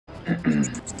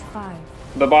5.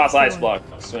 The boss 4, ice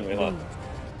blocks when we lost.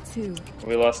 2.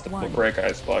 We lost the 1. break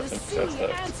ice blocks The and sea chest up.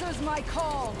 answers my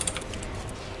call.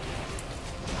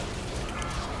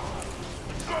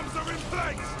 Bombs are in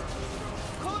place.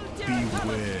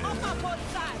 Beware.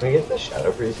 Can we get the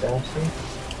shadow priest down soon?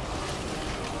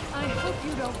 I hope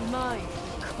you don't mind,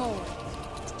 cold.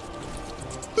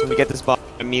 So we get this bomb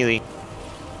immediately.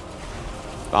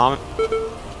 Bomb.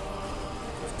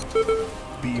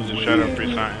 There's a shadow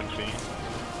priest on MC.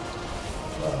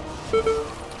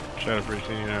 Shadow priest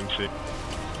in MC.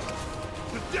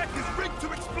 The deck is rigged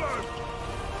to explode.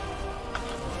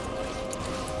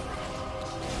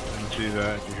 And see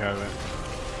that if you have it.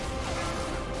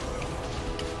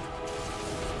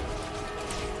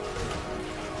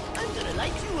 I'm gonna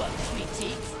light you up,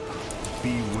 sweetie.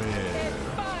 Beware.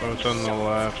 Boats on the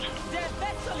left.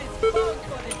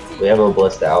 We have a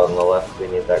ballista out on the left. We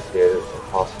need that cleared if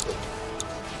possible.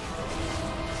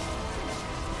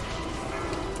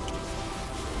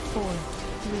 4,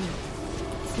 3,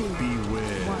 2,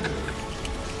 Beware. 1.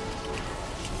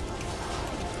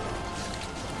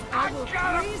 I will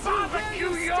freeze you where you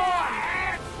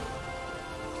stand.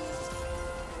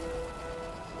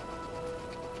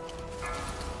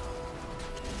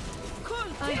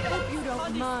 I hope you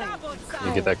don't mind.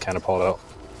 You get that catapult out.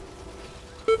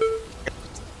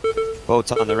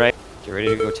 Boats on the right. Get ready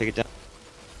to go take it down.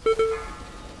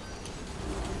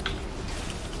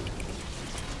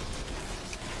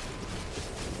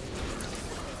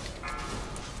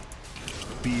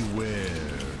 Beware.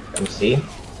 MC?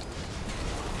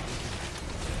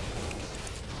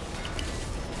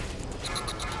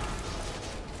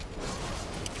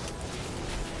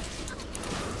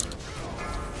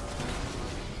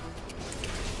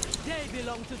 They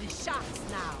belong to the sharks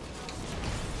now.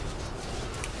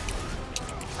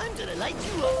 I'm gonna light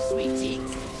you up, sweetie.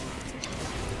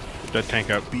 Put that tank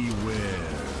up. Beware.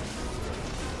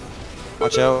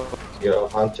 Watch out. Yo,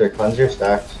 Hunter, cleanse your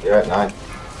stacks. You're at 9.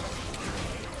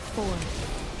 4,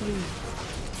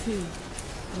 3, 2,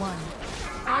 1.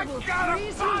 I will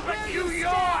freeze you where you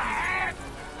stand.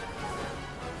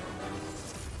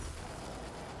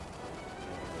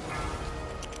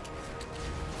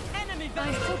 Enemy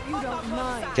I hope you don't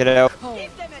mind. Get out. Cold.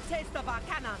 Give them a taste of our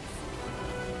cannons.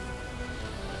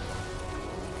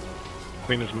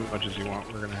 Clean as much as you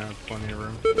want. We're gonna have plenty of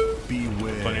room.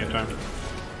 Beware. Plenty of time.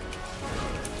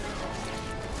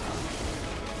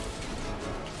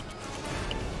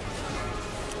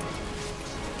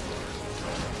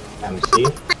 MC?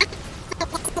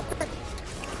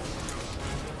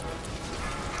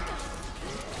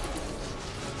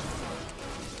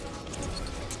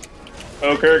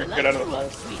 Oh, Kirk, get out of the Light you fire.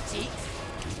 up, sweetie.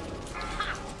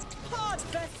 Hard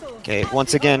vessel. Okay,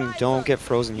 once again, don't get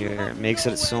frozen here. It makes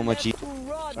it so much easier.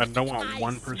 I don't want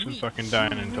one person fucking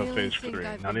dying until phase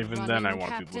 3. Not even then I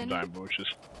want people to die, but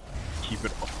just keep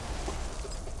it up.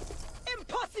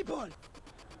 Impossible.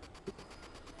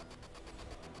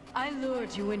 I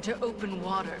lured you into open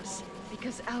waters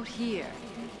because out here,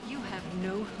 you have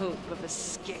no hope of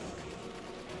escape.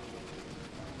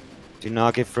 Do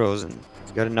not get frozen.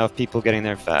 You got enough people getting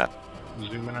there fast.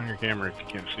 Zoom in on your camera if you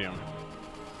can't see them.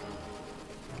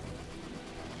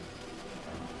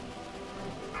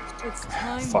 It's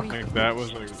time Fuck. we... Like that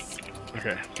was like...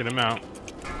 Okay, get him out.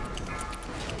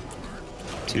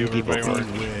 2 people. Everybody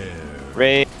orange.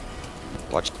 Ray.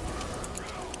 Watch.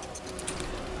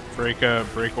 Break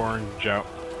orange out.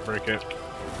 Break it.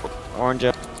 Orange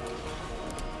up.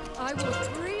 I will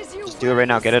freeze you. Just do it right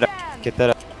now. Get it up. Get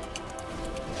that up.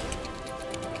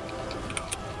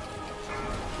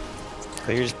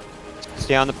 Clear.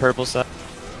 Stay on the purple side.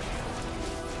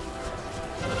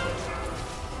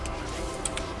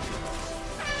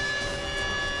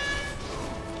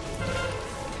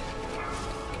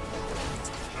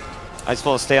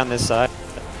 Icefall, stay on this side.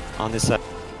 On this side.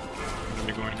 I'm gonna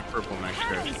be going to purple next,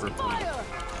 guys. Purple.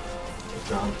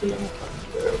 John Dean comes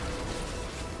through.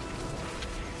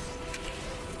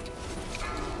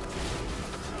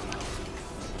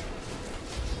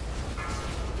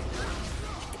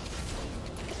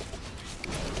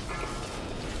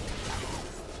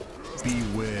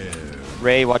 Beware.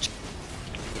 Ray, watch.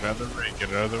 Get out of the ray. Get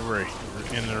out of the ray.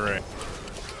 We're in the ray.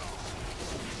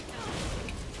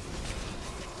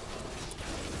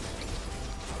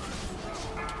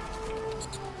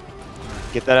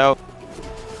 Get that out.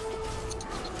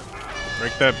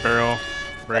 Break that barrel.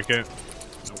 Break it.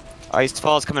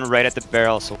 Icefall is coming right at the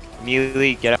barrel, so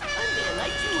immediately get out. I'm gonna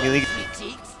light you Really? up,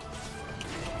 sweet cheeks.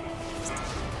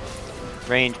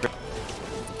 Range.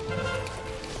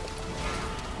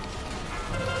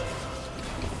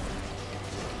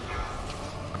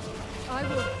 I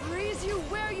will freeze you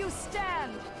where you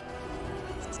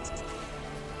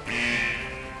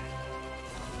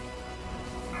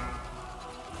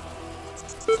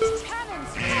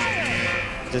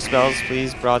Dispels,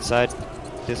 please. Broadside.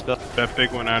 Dispel. That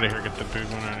big one out of here. Get the big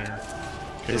one out of here.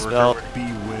 Okay, Dispel.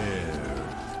 Beware.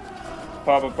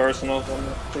 Pop a personals on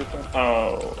the people.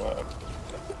 Oh.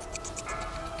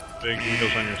 Big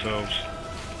wheels on yourselves.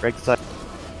 Break the side.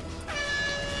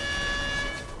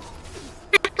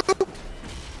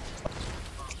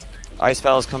 Ice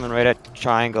Foul is coming right at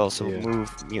triangle, so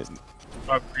move.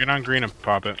 Get on green and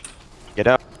pop it. Get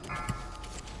up.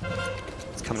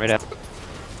 It's coming right up.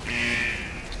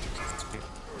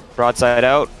 Broadside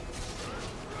out.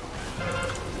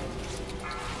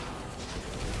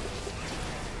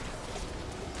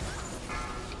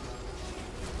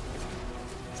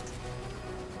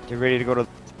 Get ready to go to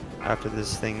after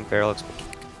this thing barrel explodes.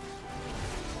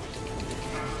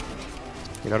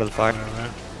 Get out of the fire.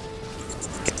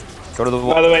 Go to the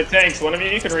wall. By the way, tanks, one of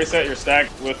you can reset your stack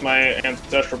with my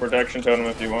ancestral protection totem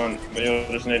if you want, but you'll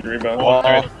just need to rebound. A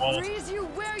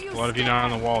lot of you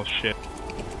not on the wall, shit.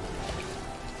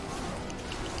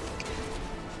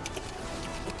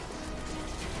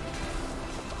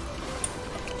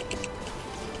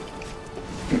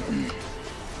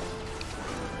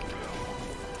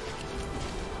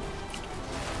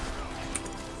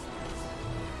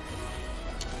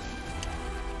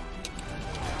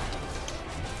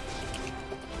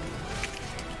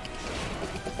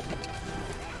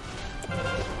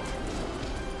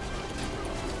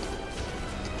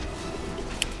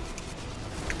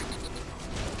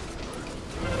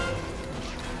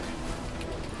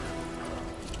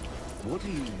 What are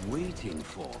you waiting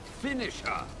for? Finish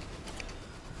her!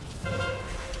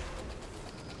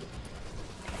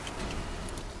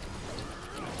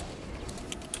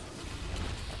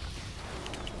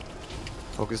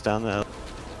 Focus down the hill.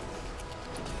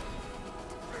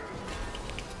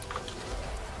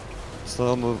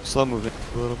 Slow movement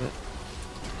a little bit.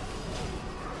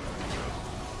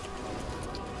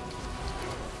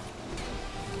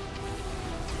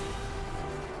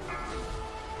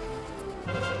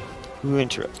 Who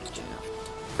interrupted Jaina?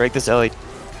 Break this LED.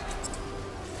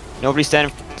 Nobody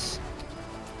stand.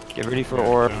 Get ready for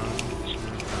orb.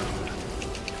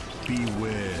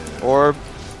 Beware. Orb.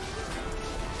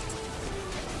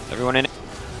 Everyone in it.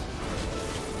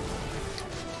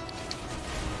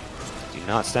 Do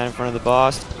not stand in front of the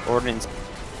boss. Ordnance.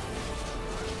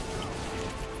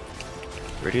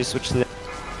 Ready to switch to the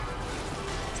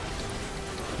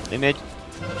image.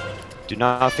 Do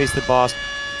not face the boss.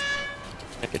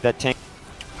 Get that tank.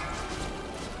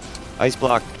 Ice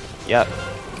block. Yep.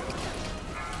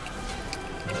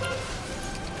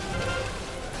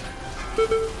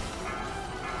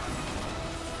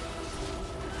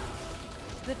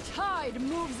 The tide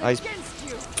moves Ice. against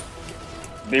you.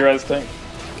 D-res tank.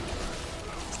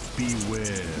 Beware.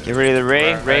 Get ready to the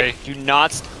ray. Right, Ray. Ray. Do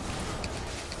not.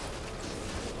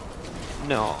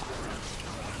 No.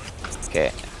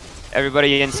 Okay.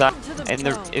 Everybody inside.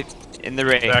 In the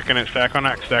ray. Stack on it, stack on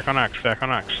X, stack on X, stack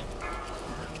on X.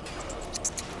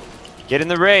 Get in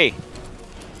the ray.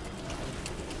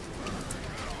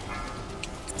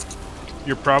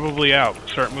 You're probably out.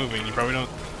 Start moving. You probably don't.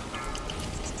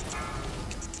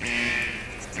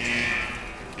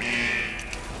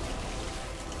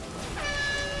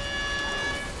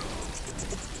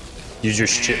 Use your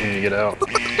shit when you get out.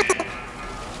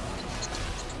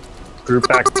 Group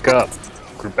back up.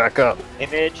 Group back up.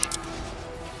 Image.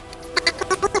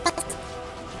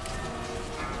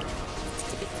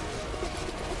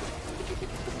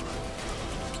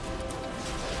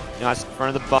 No, it's in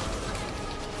front of the box.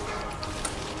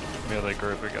 Melee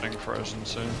group are getting frozen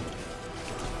soon.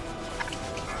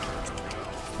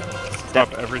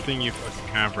 Stop everything you fucking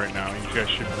have right now. You guys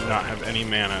should not have any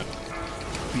mana.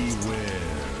 Beware.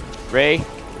 Ray.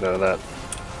 Get out of that.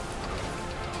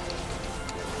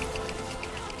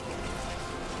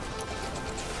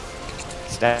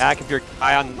 Stack if you're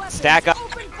high on. Stack up.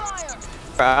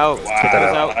 Out. Wow, Get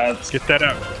that out. that's Get that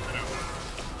out.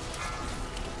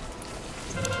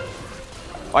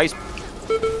 Ice.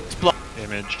 Block.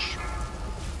 Image.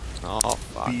 Oh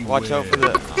fuck. Watch out for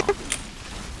the. Oh.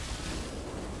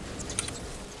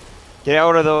 Get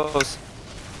out of those.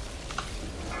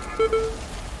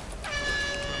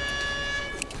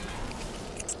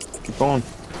 Keep going.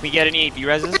 Can we get any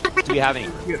B-reses? Do we have any?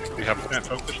 We have that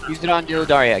focus. Use it on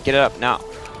Daria. Get it up now.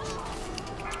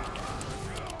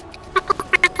 I'm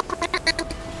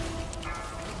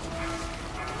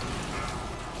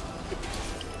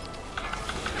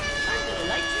gonna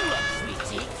light you up, sweet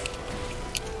cheeks.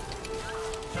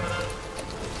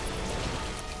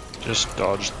 Just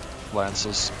dodge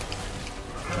lances.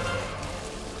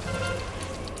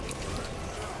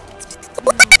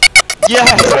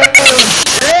 Yes!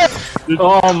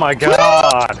 Oh my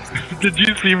god! Did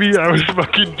you see me? I was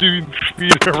fucking doing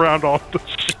speed around all the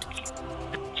shit.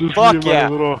 Just Fuck me and yeah. my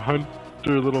little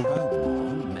hunter, little.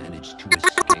 Who managed to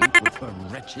escape with a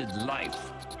wretched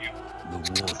life? The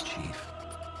war chief.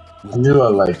 I knew I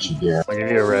liked you, Garrett. I'll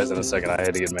give you a res in a second. I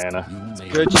had to get mana.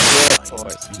 Good shit,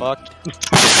 boys. Fuck.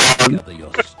 Gather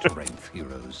your strength,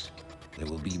 heroes. There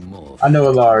will be more. I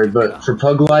know, Larry, but for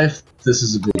Pug Life, this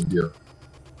is a big deal.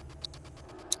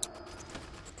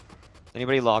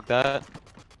 Anybody log that?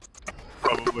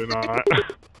 Probably not.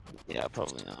 Yeah,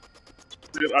 probably not.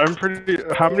 Dude, I'm pretty.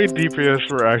 How many DPS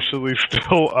were actually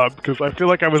still up? Because I feel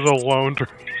like I was alone.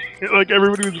 Like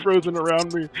everybody was frozen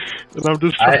around me, and I'm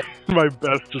just trying my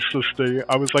best just to stay.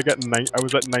 I was like at I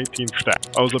was at 19 stat.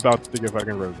 I was about to get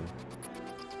fucking frozen.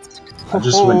 I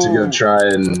just went to go try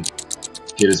and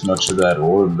get as much of that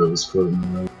orb that was floating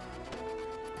around.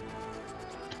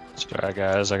 Sorry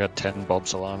guys, I got 10 Bob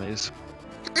Salamis.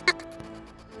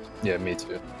 Yeah, me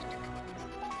too.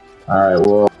 Alright,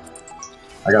 well,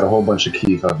 I got a whole bunch of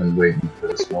keef. I've been waiting for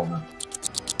this moment.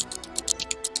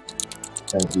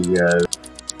 Thank you guys.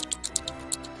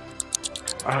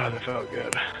 Ah, that felt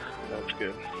good. That was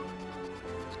good.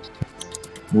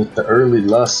 With the early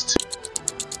lust.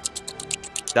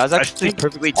 That was actually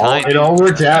perfectly timed. It all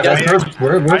worked out. That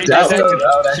worked out.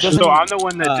 So I'm the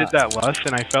one that did that lust,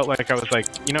 and I felt like I was like,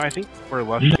 you know, I think we're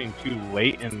lusting too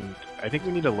late, and I think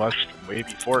we need to lust way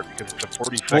before it because it's a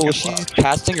 40-second Well, she's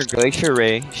casting her Glacier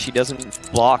Ray. She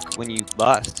doesn't block when you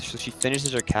lust, so she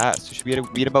finishes her cast. So she'll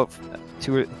be at about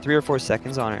 3 or 4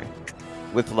 seconds on her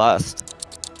with lust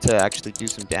to actually do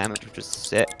some damage, which is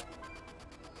sick.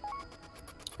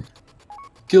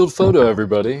 Guild photo,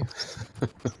 everybody.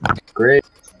 Great.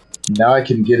 Now I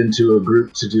can get into a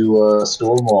group to do a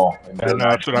storm wall. And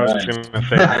that's what I was just gonna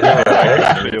say.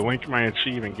 Actually, link my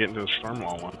achieve and get into a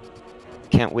Stormwall one.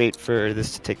 Can't wait for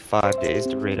this to take 5 days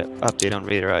to update on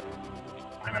Raider.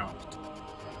 I know.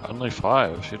 Only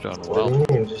 5. You're doing What well.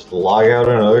 do you mean? Just log out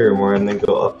on Ogre and then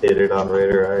go update it on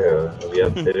Raider.io. It'll be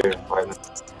updated in 5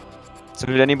 minutes. So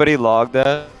did anybody log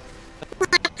that?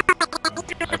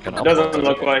 I can It doesn't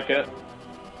look like it.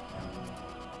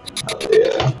 Oh,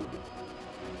 yeah.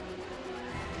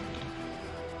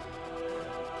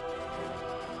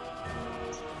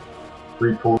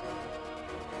 Report.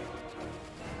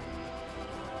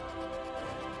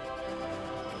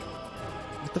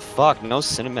 What the fuck? No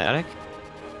cinematic?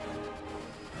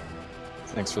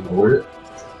 Thanks for the word.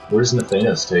 Where does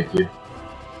Nathanos take you?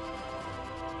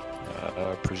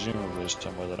 Presumably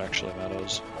somewhere that actually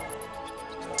matters.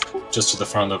 Just to the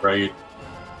front of the raid.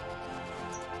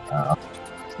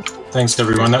 Thanks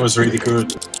everyone, that was really good.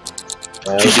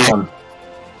 That was fun.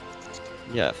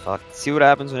 Yeah, fuck. See what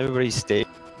happens when everybody stays.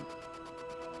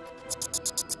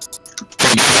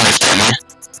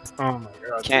 Oh my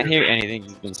god. Can't hear anything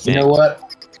you've been saying. You know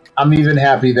what? I'm even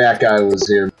happy that guy was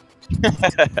here.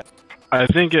 I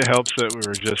think it helps that we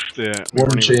were just we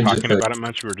weren't even talking about it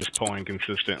much. We were just pulling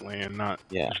consistently and not.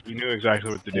 Yeah. We knew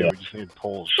exactly what to do. Yeah. We just needed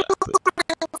pulls.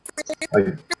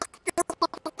 Like,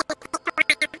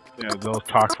 Yeah, they'll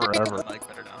talk forever. Like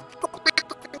better now.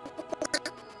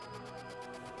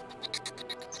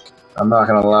 I'm not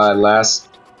gonna lie. Last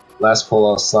pull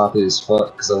I was sloppy as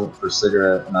fuck because I went for a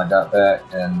cigarette and I got back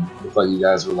and it looked like you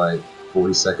guys were like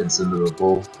 40 seconds into the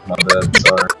pull. My bad.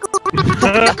 Sorry.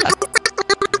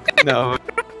 No.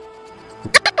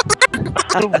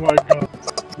 Oh my god.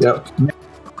 Yep.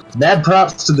 Mad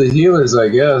props to the healers, I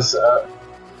guess.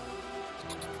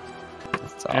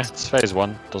 Yeah, it's phase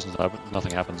 1. Doesn't happen.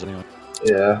 Nothing happens anyway.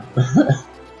 Yeah.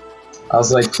 I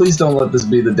was like, please don't let this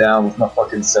be the down with my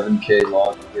fucking 7k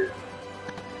log here.